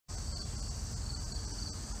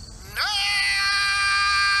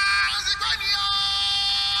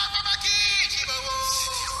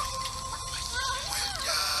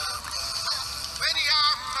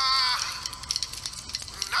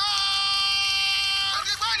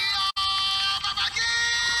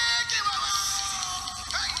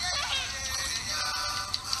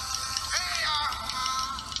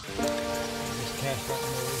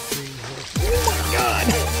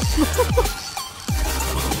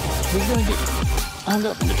He's gonna get hung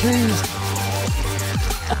up in the trees.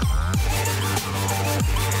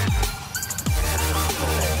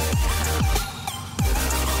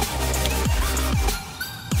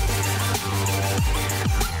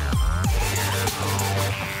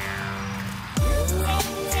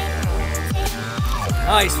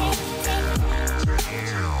 Nice.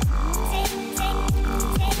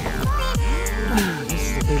 This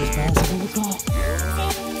is the biggest bass I've ever caught.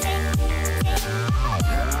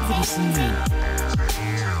 Look at this thing.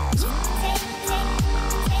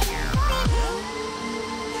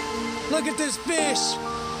 Look at this fish.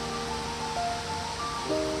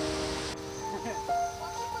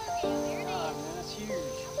 That's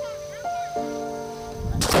huge.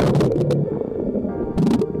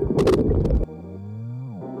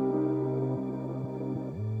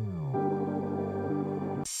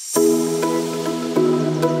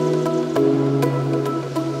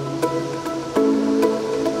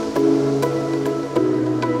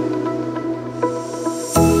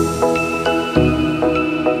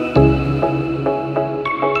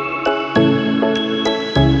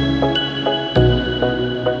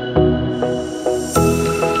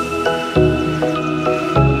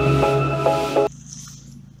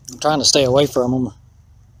 Trying to stay away from them.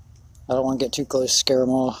 I don't want to get too close to scare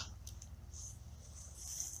them off.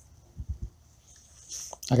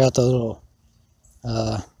 I got the little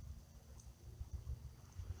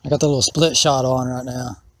split shot on right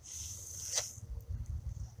now.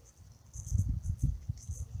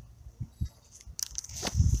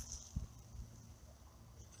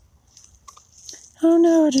 Oh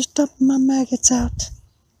no, I just dumped my maggots out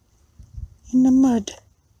in the mud.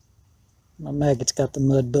 My maggot's got the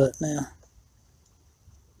mud butt now.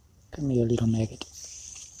 Come here, little maggot.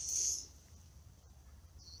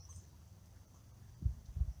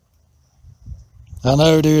 I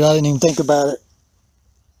know, dude. I didn't even think about it.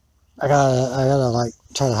 I gotta like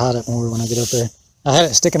try to hide it more when I get up there. I had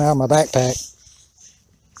it sticking out of my backpack.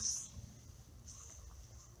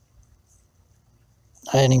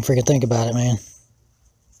 I didn't even freaking think about it, man.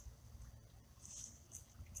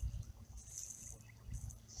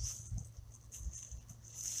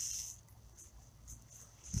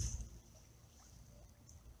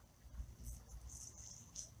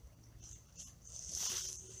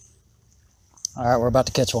 Alright, we're about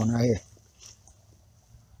to catch one right here.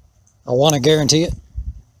 I want to guarantee it.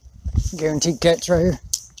 Guaranteed catch right here.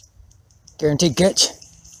 Guaranteed catch.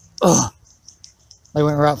 Ugh. They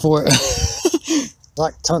went right for it.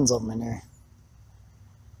 Like tons of them in there.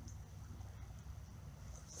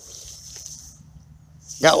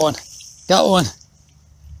 Got one. Got one.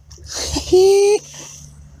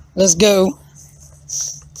 Let's go.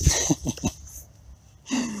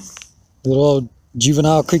 Little old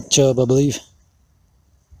juvenile creek chub, I believe.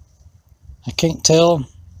 I can't tell.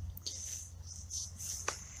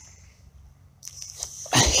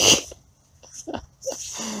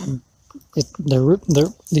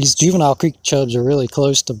 These juvenile creek chubs are really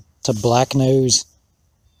close to black nose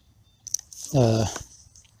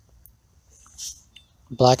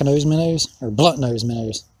minnows, or blunt nose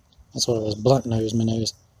minnows. That's what it was, blunt nose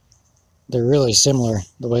minnows. They're really similar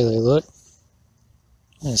the way they look,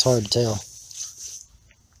 and it's hard to tell.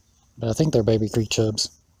 But I think they're baby creek chubs.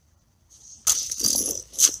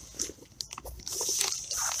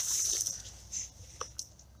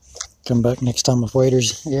 Come back next time with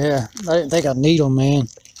waders. Yeah, I didn't think I'd need them, man.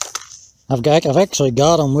 I've actually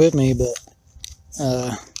got them with me, but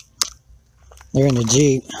they're in the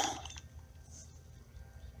Jeep.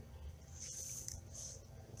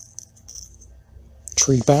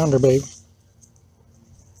 Tree pounder, babe.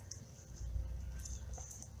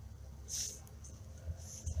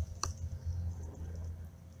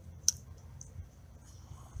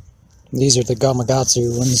 These are the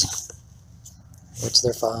Gamakatsu ones, which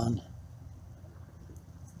they're fine.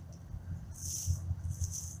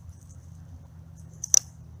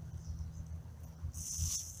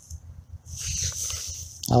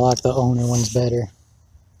 I like the owner ones better,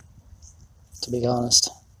 to be honest.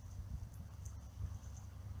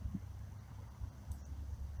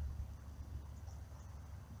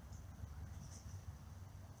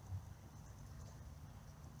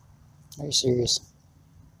 Are you serious?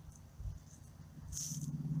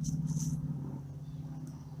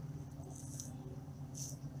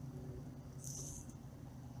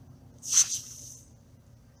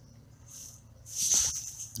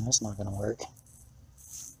 That's not gonna work.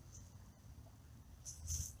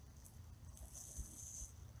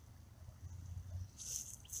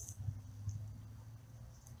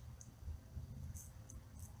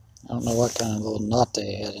 I don't know what kind of little knot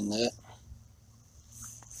they had in that.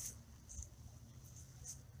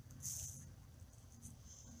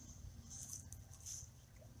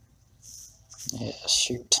 Yeah,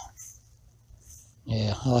 shoot.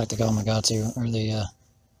 Yeah, I like the Gamakatsu, or the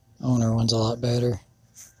owner one's a lot better.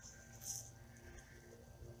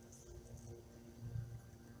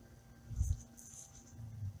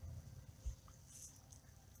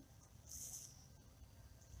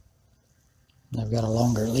 They've got a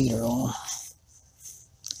longer leader on them.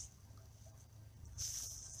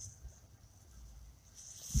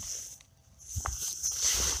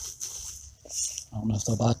 I don't know if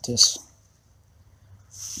they'll bite this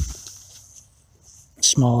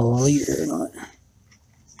small leader or not.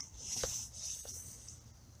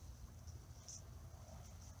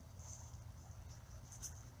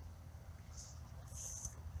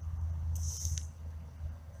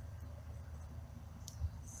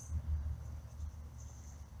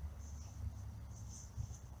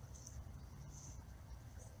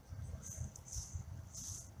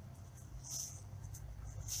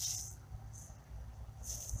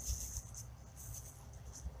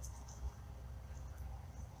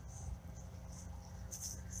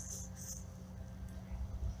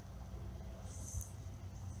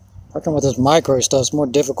 Working with this micro stuff's more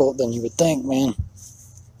difficult than you would think, man.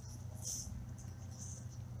 It's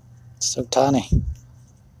so tiny.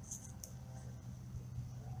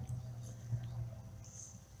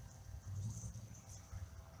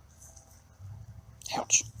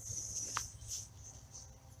 Ouch.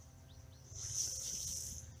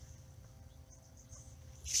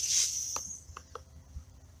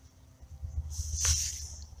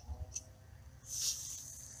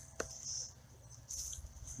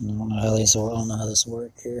 I don't know how these work. I don't know how this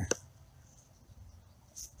works here.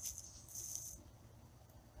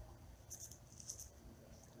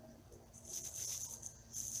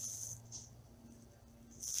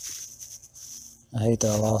 I hate that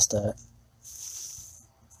I lost that.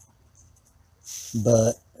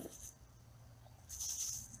 But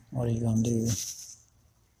what are you gonna do?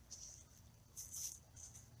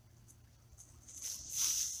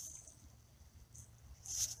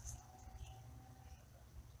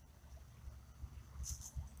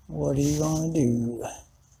 What are you gonna do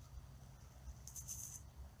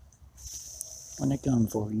when they come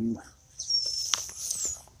for you?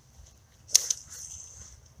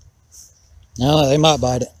 No, they might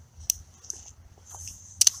bite it.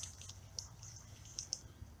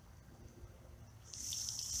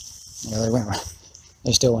 Yeah, they went right.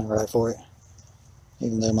 They still went right for it,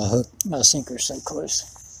 even though my sinker's so close.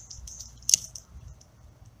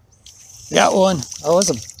 Got one. Oh, it's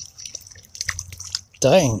a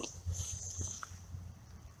dang.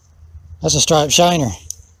 That's a striped shiner.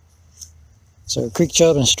 So creek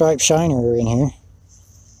chub and striped shiner are in here.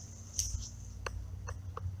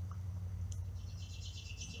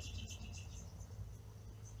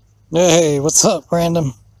 Hey, what's up,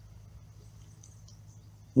 random?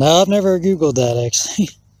 No, I've never Googled that, actually.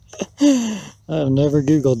 I've never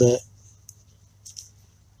Googled that.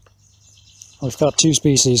 We've caught 2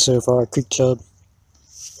 species so far, creek chub,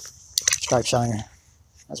 striped shiner.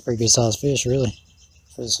 That's a pretty good sized fish, really,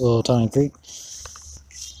 for this little tiny creek.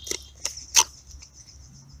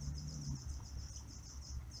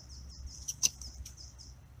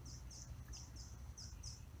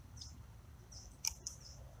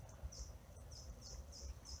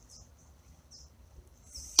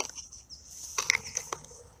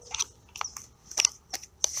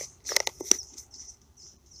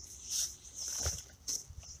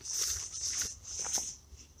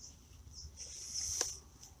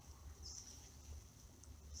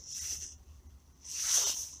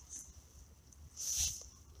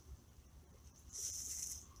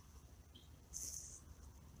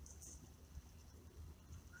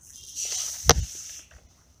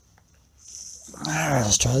 Alright,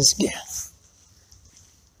 let's try this again.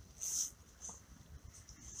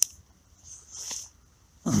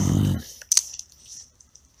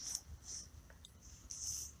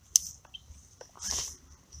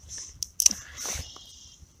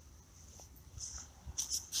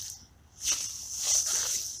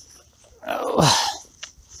 Oh.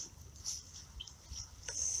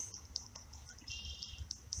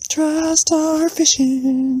 Try star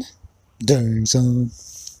fishing. Dang, son.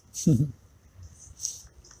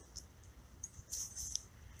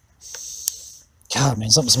 God,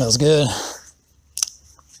 man, something smells good.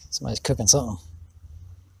 Somebody's cooking something.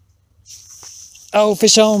 Oh,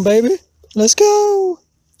 fish on, baby. Let's go.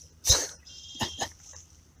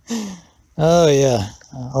 Oh, yeah.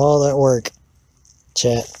 All that work,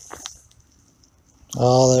 chat.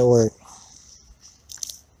 All that work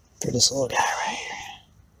for this little guy right here.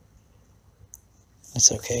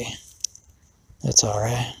 That's okay. That's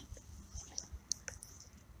alright.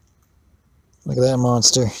 Look at that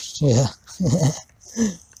monster. Yeah.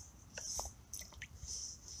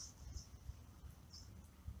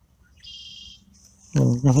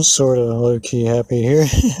 I'm sort of low-key happy here.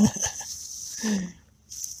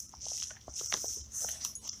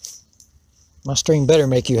 My stream better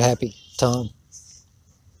make you happy, Tom.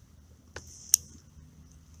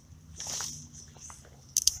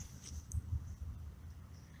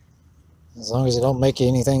 As long as it don't make you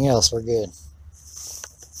anything else, we're good.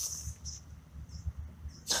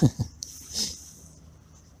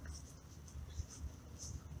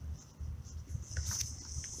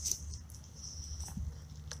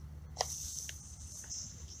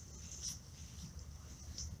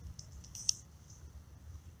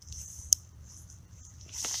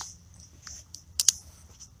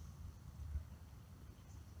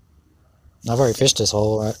 I've already fished this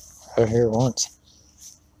hole right here once.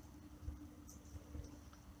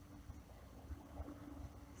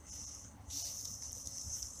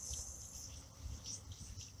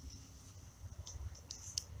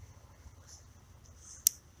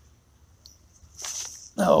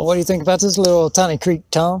 Oh, what do you think about this little tiny creek,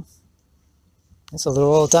 Tom? It's a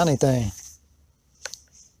little old tiny thing.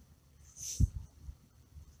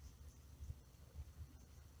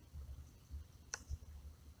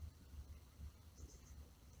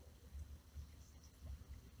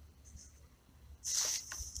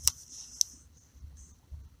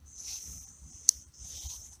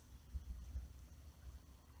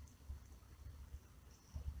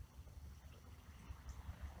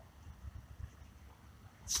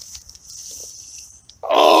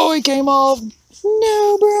 Oh, he came off.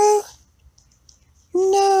 No, bro.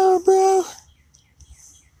 No, bro.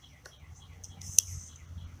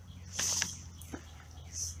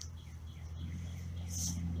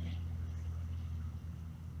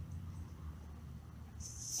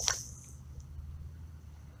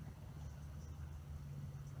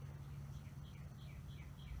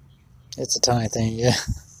 It's a tiny thing, yeah.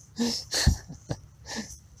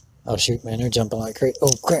 Oh, shoot, man. They're jumping like crazy.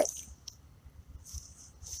 Oh, crap.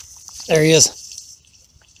 There he is.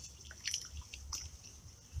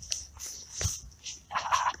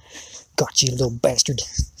 Got you, little bastard.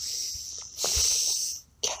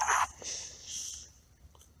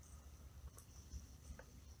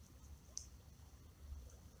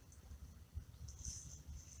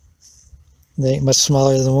 They ain't much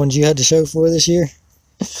smaller than the ones you had to show for this year.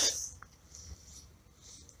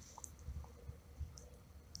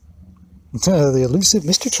 The elusive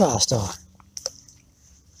Mr. TriStar.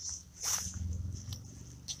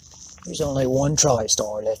 There's only one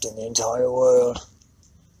TriStar left in the entire world.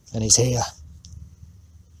 And he's here.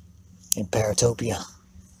 In Paratopia.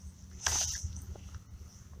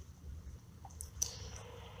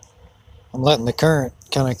 I'm letting the current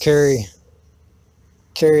kind of carry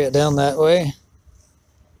it down that way.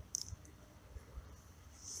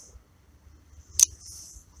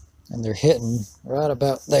 And they're hitting right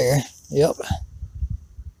about there. Yep.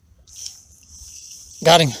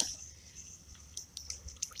 Got him.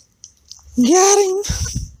 Got him.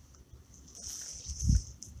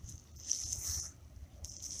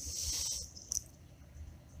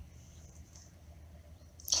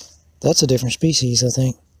 That's a different species, I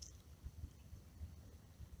think.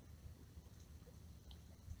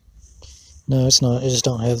 No, it's not. It just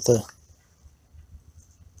don't have the...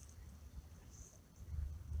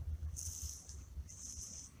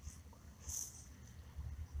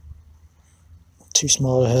 Too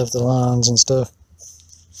small to have the lines and stuff.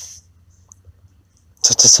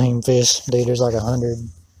 It's the same fish. Dude, there's like hundreds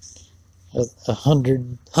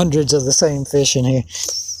of the same fish in here.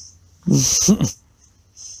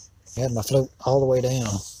 I had my float all the way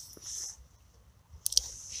down.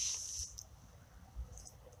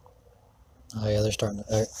 Oh yeah, they're starting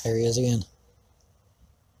to, there he is again.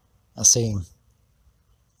 I see him.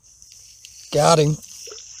 Got him.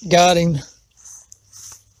 Got him.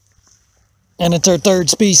 And it's our third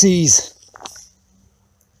species.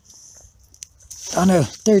 Oh no,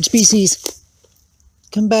 third species.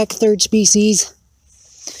 Come back, third species.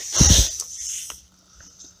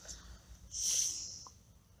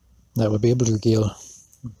 That would be a bluegill.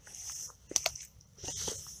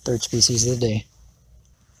 Third species of the day.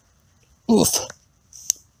 Oof.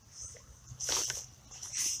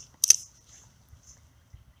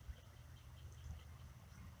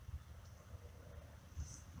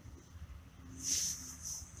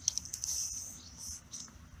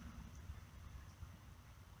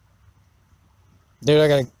 Dude, I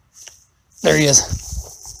gotta... There he is.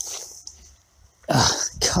 Oh,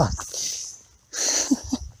 God.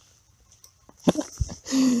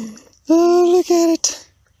 Oh, look at it.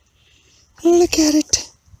 Look at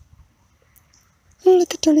it.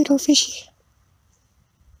 Look at the little fishy.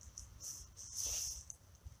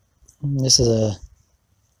 This is a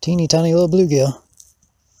teeny tiny little bluegill.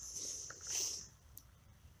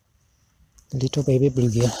 Little baby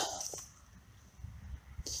bluegill.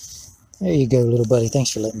 There you go, little buddy.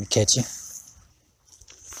 Thanks for letting me catch you.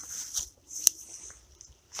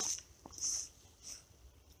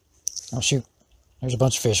 Oh shoot, there's a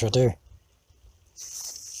bunch of fish right there.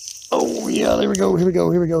 Oh yeah, there we go, here we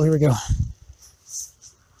go, here we go, here we go.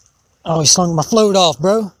 Oh, he slung my float off,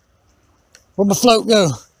 bro. Where'd my float go?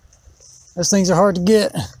 Those things are hard to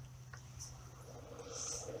get.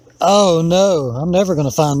 Oh no, I'm never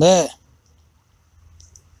gonna find that.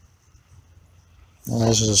 Oh,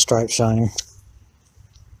 this is a striped shiner.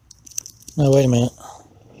 No, wait a minute.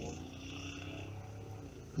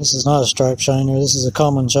 This is not a striped shiner, this is a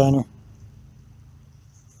common shiner.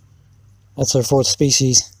 That's our fourth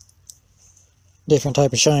species. Different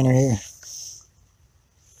type of shiner here.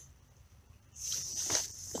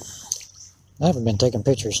 I haven't been taking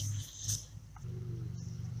pictures.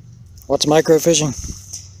 What's microfishing?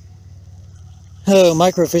 Oh,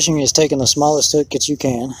 microfishing is taking the smallest hook that you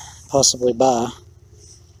can possibly buy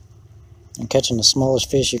and catching the smallest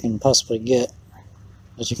fish you can possibly get,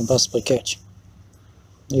 that you can possibly catch.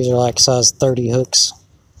 These are like size 30 hooks.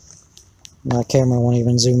 My camera won't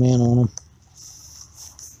even zoom in on them.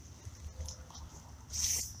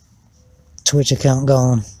 Twitch account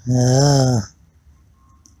gone.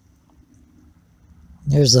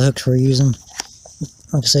 There's the hooks we're using.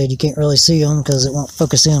 Like I said, you can't really see them because it won't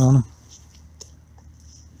focus in on them.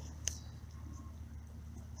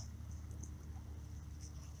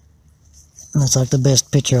 That's like the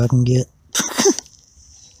best picture I can get.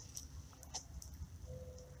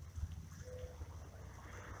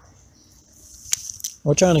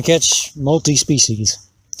 We're trying to catch multi-species.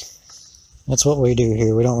 That's what we do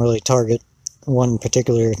here. We don't really target one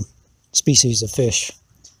particular species of fish.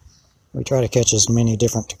 We try to catch as many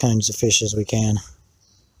different kinds of fish as we can.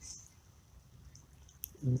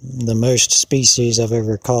 The most species I've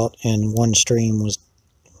ever caught in one stream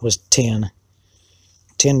was 10.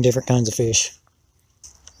 10 different kinds of fish.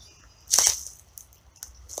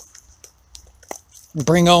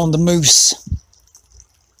 Bring on the moose.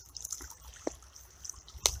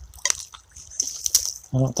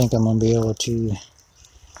 I don't think I'm going to be able to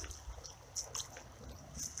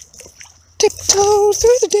tiptoe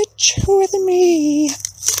through the ditch with me.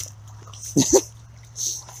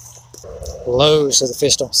 Low so the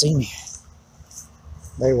fish don't see me.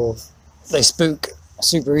 They spook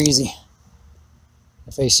super easy.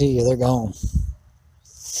 If they see you, they're gone.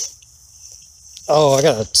 Oh, I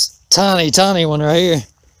got a tiny one right here.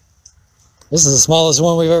 This is the smallest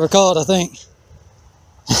one we've ever caught, I think.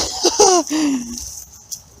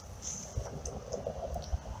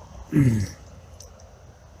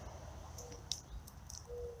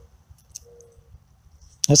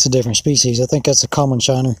 That's a different species. I think that's a common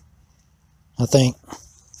shiner. I think.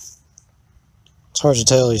 It's hard to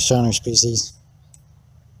tell these shiner species.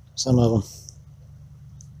 Some of them.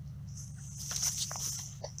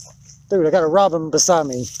 Dude, I got a robin beside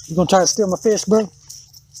me. You gonna try to steal my fish, bro?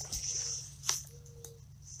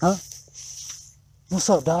 Huh? What's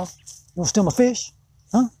up, dog? You wanna steal my fish?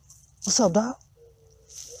 Huh? What's up, dog?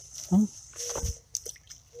 Huh?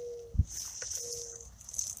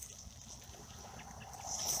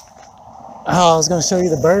 Oh, I was gonna show you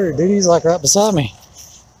the bird, dude. He's like right beside me.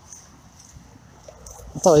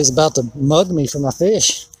 I thought he was about to mug me for my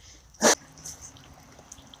fish.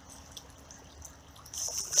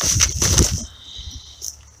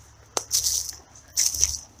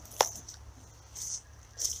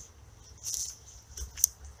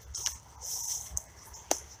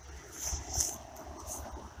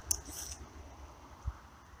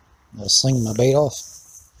 I was slinging my bait off.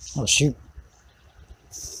 Oh, shoot.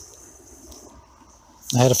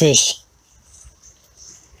 I had a fish.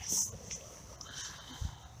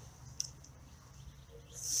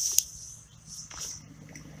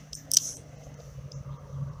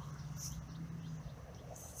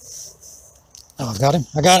 Oh, I've got him.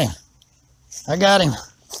 I got him. I got him.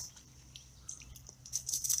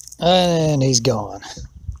 And he's gone.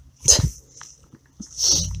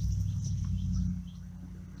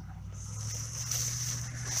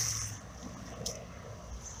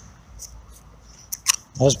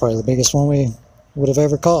 That was probably the biggest one we would have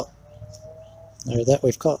ever caught. Or that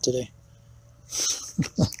we've caught today.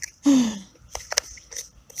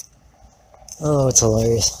 Oh, it's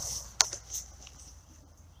hilarious.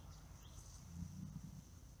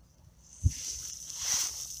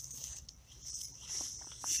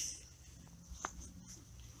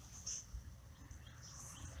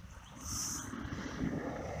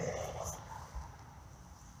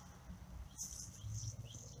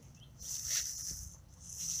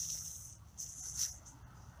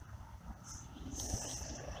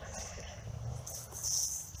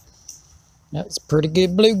 That's a pretty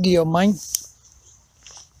good bluegill, man.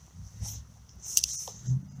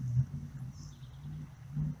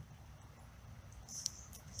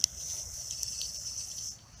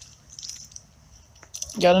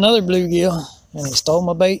 Got another bluegill, and he stole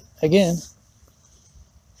my bait again.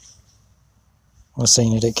 I've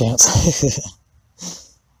seen it, it counts.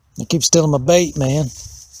 He keeps stealing my bait, man.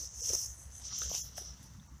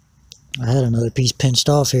 I had another piece pinched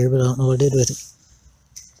off here, but I don't know what I did with it.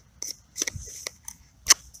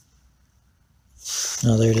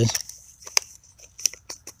 Oh, there it is.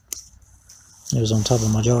 It was on top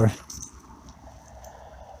of my jar.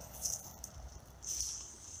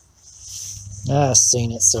 I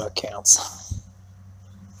seen it, so it counts.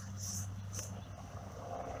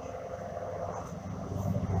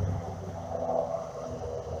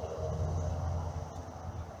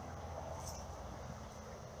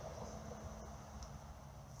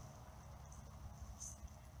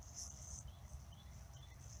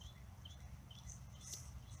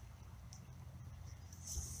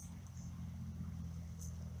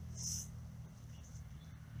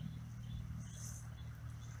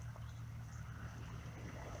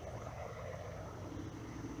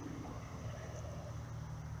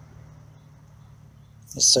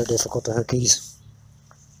 It's so difficult to hook these.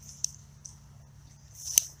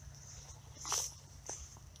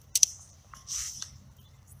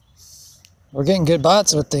 We're getting good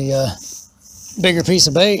bites with the bigger piece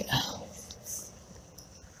of bait.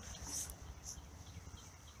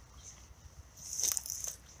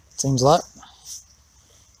 Seems like.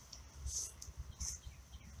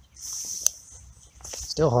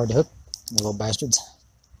 Still hard to hook, the little bastards.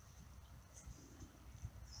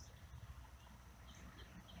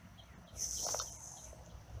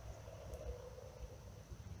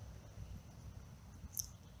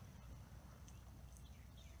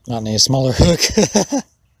 Not need a smaller hook.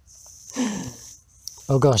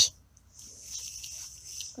 Oh gosh.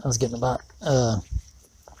 I was getting a bite.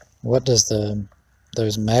 What does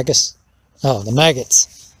those maggots? Oh, the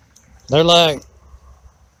maggots. They're like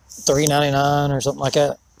 $3.99 or something like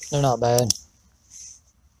that. They're not bad.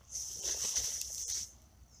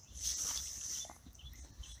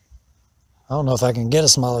 I don't know if I can get a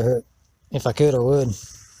smaller hook. If I could, I would.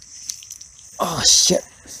 Oh shit.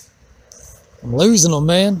 I'm losing them,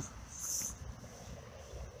 man.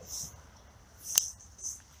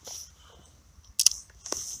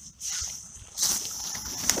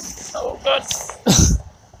 Oh god.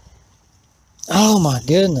 Oh my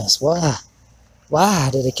goodness. Why? Why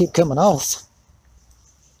did it keep coming off?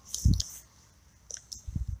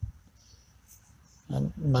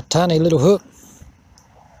 And my tiny little hook.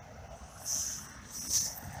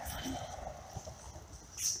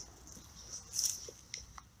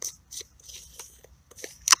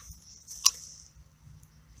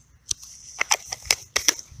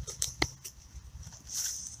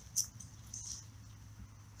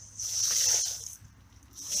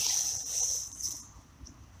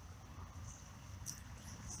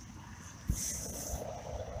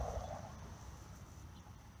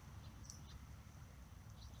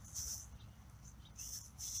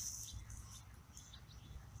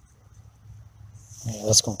 Yeah,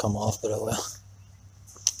 that's gonna come off, but oh well.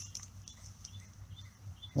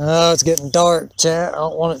 Oh, it's getting dark, chat. I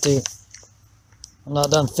don't want it to. I'm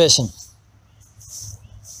not done fishing.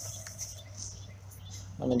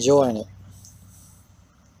 I'm enjoying it.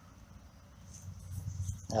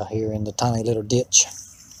 Out here in the tiny little ditch.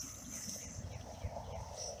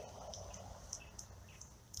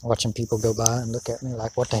 Watching people go by and look at me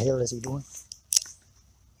like, what the hell is he doing?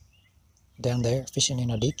 Down there, fishing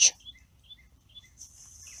in a ditch.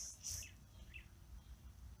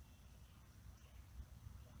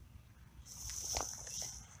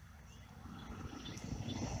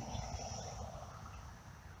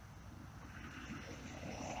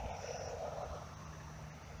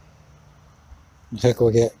 Heck,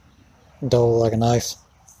 will get dull like a knife.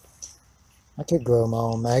 I could grow my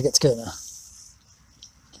own maggots, couldn't I?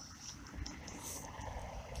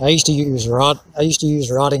 I used to use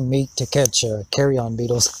rotting meat to catch carrion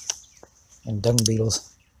beetles and dung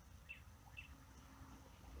beetles.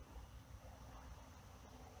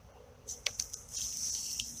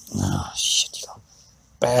 Oh shit, you little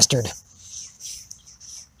bastard.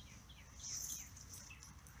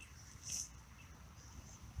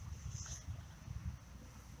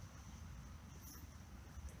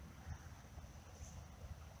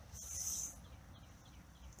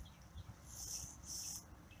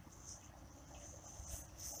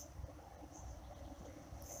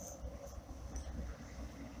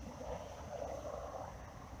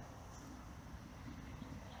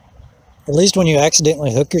 At least when you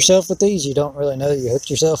accidentally hook yourself with these, you don't really know that you hooked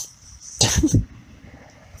yourself.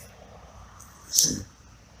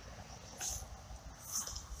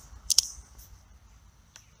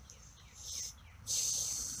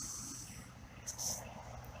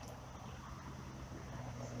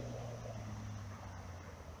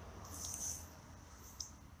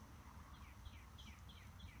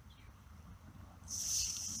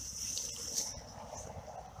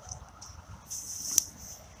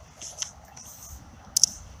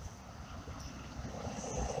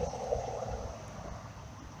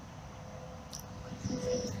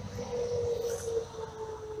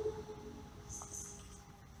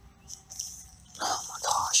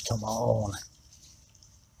 Gosh, come on.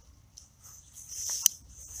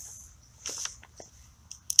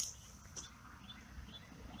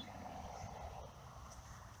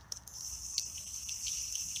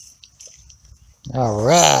 All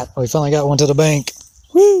right, we finally got one to the bank.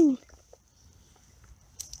 Woo!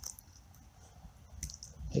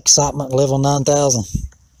 Excitement level 9,000.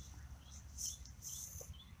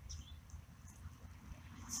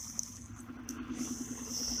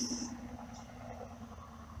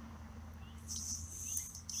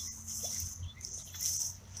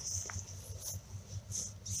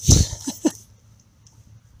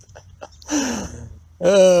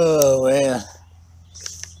 Oh, man.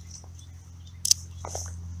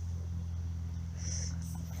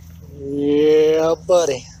 Yeah,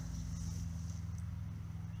 buddy.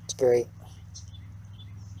 It's great.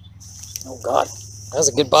 Oh, God. That was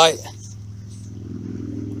a good bite.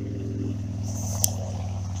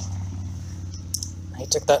 He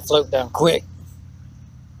took that float down quick.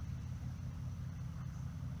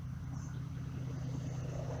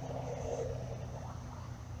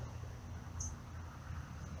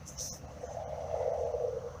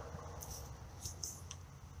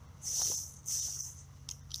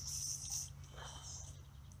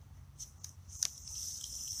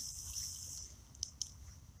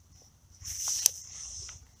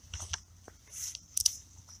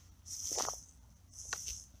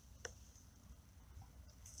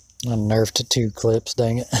 I nerfed to 2 clips,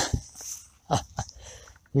 dang it.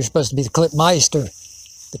 You're supposed to be the clip meister,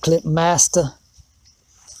 the clip master.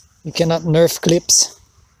 You cannot nerf clips.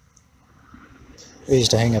 We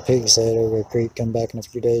used to hang a pig's head over a creek, come back in a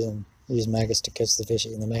few days, and use maggots to catch the fish,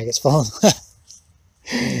 and the maggots fall.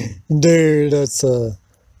 Dude, that's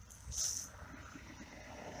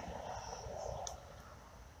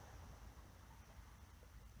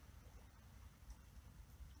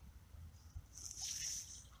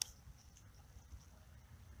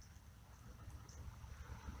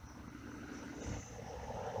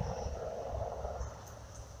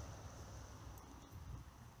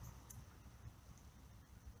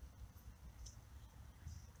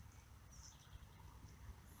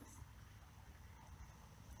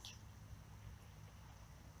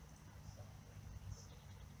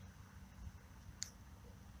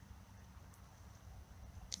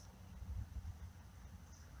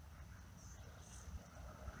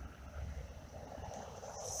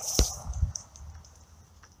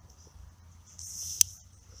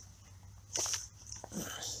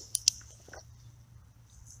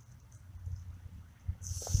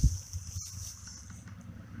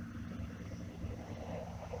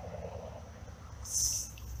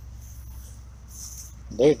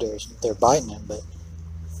they're biting him, but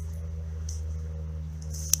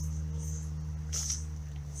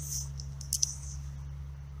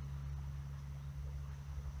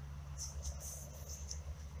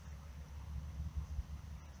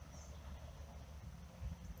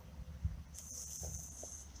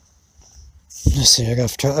let's see.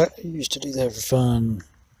 I used to do that for fun,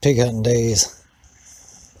 pig hunting days.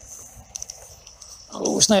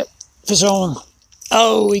 Oh snap! Fish on!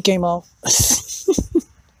 Oh, he came off.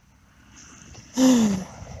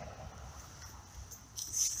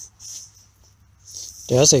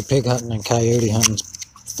 Dude, I say pig hunting and coyote hunting's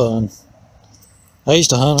fun. I used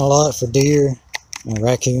to hunt a lot for deer, and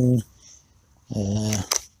raccoon, a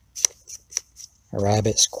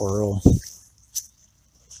rabbit, squirrel.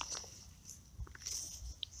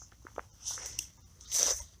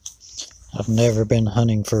 I've never been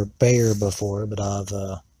hunting for bear before, but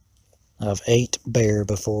I've ate bear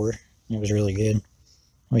before. It was really good.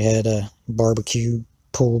 We had barbecue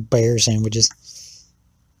pulled bear sandwiches.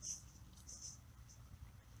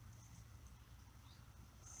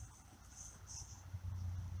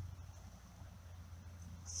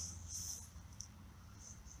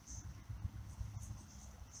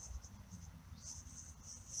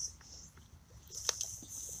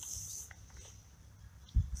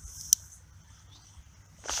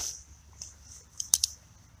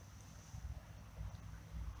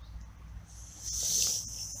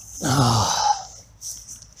 I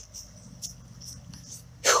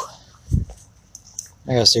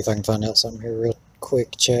gotta see if I can find out something here real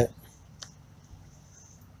quick, chat.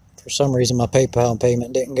 For some reason my PayPal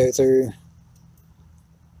payment didn't go through.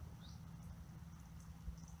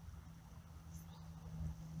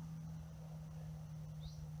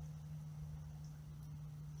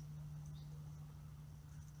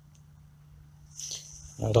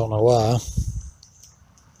 I don't know why.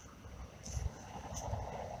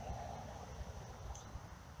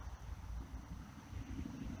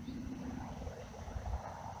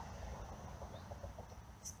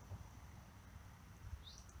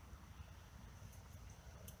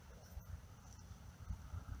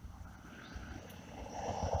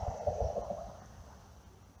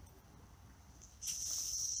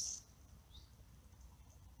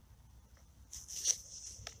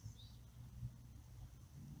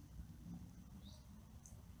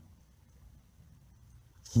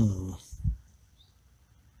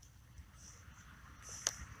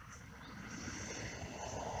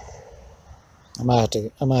 I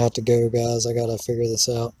might have to go, guys. I gotta figure this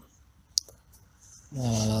out.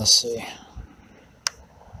 Let's see.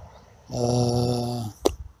 I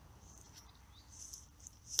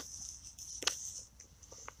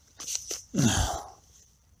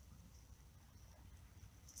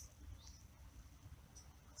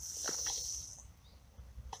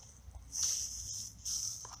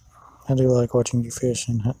do like watching you fish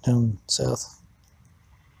and hunt down south.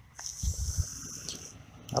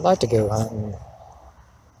 I'd like to go hunting.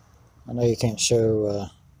 I know you can't show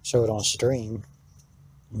it on stream,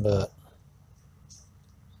 but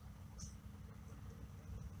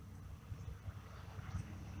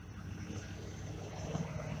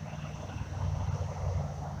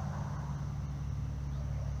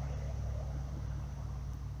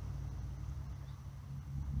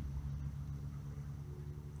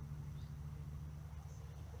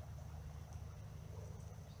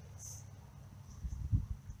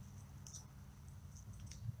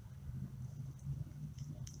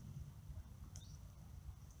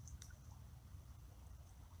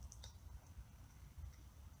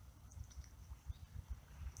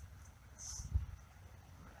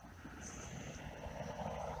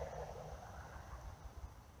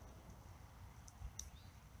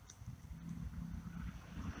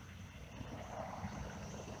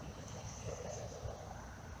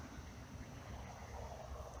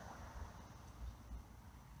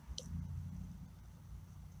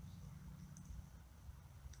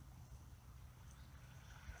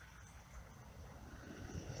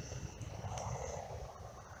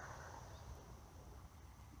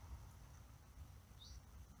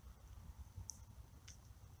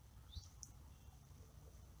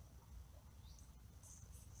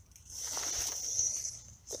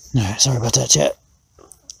alright, sorry about that, chat.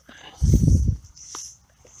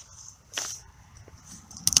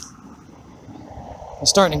 It's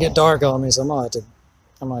starting to get dark on me, so I might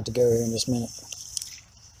have to go here in just a minute.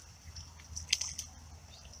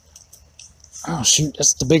 Oh shoot,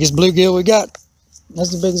 that's the biggest bluegill we got.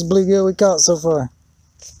 That's the biggest bluegill we caught so far.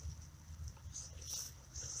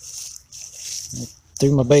 I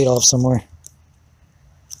threw my bait off somewhere.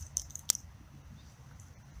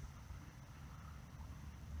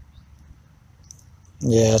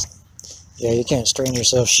 Yeah, you can't strain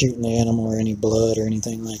yourself shooting the animal or any blood or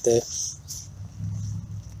anything like that.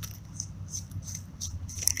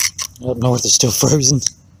 Up north it's still frozen.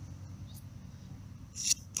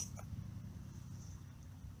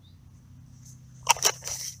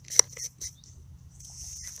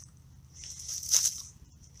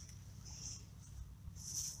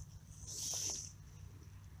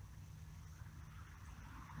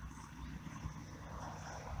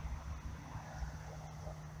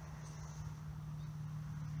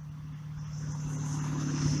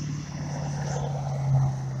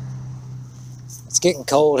 It's getting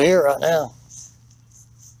cold here right now.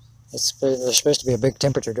 There's supposed to be a big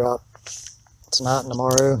temperature drop tonight and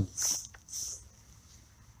tomorrow.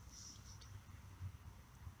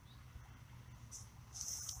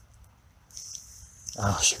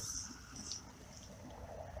 Oh shoot.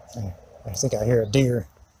 I think I hear a deer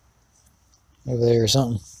over there or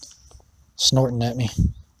something snorting at me.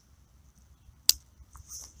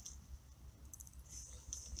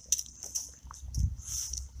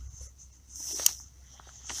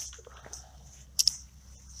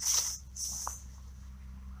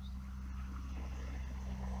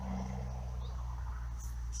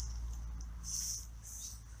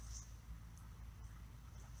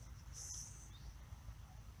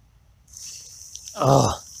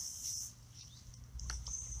 Oh.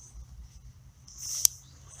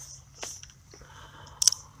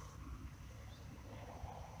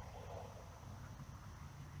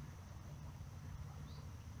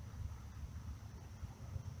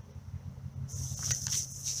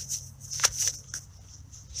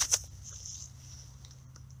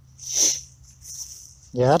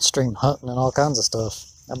 Yeah, I'd stream hunting and all kinds of stuff.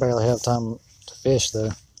 I barely have time to fish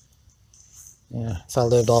though. Yeah, if I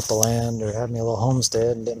lived off the land or had me a little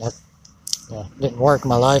homestead and didn't have, didn't work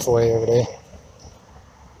my life away every day,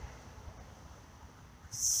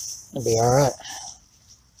 it'd be all right.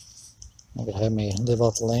 I could have me live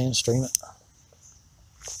off the land, stream it.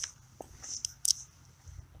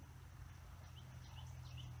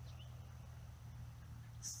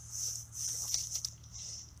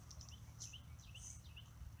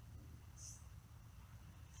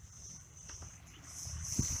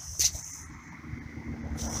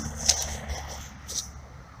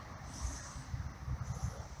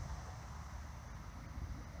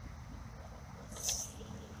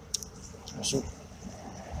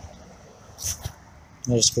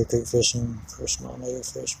 I just go creek fishing, first small native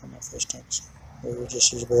fish from my fish tanks. We would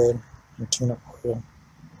just use bread and tuna oil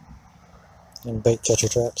and bait catcher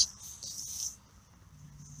traps.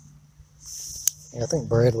 Yeah, I think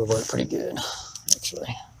bread would work pretty good,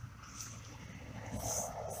 actually.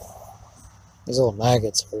 These little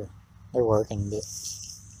maggots they're working, but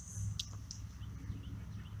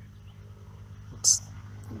it's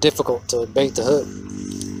difficult to bait the hook.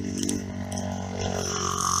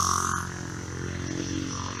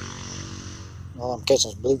 All I'm catching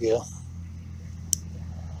is bluegill.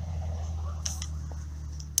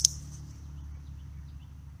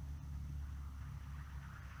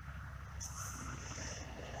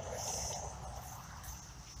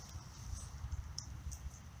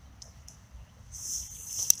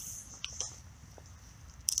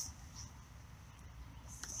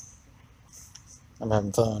 I'm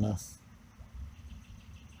having fun though.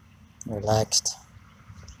 Relaxed.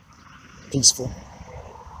 Peaceful.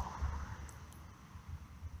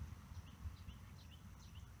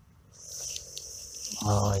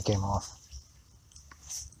 Oh, it came off.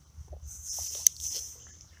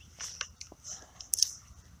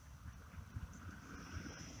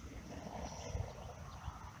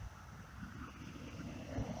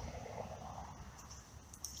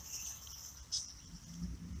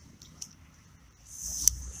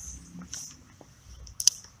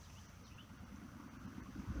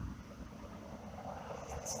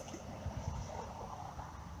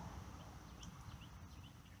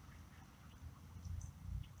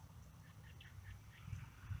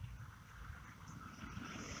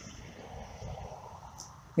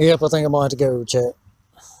 Yep, I think I'm gonna have to go, chat.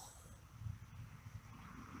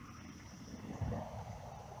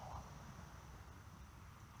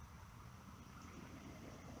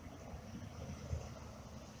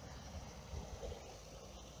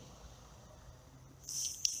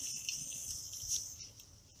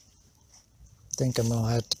 I think I'm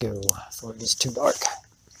gonna have to go before it gets too dark.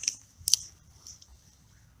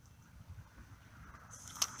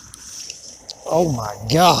 Oh my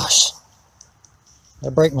gosh. Did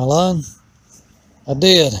I break my line? I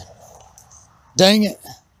did. Dang it.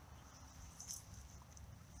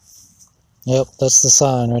 Yep, that's the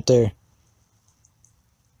sign right there.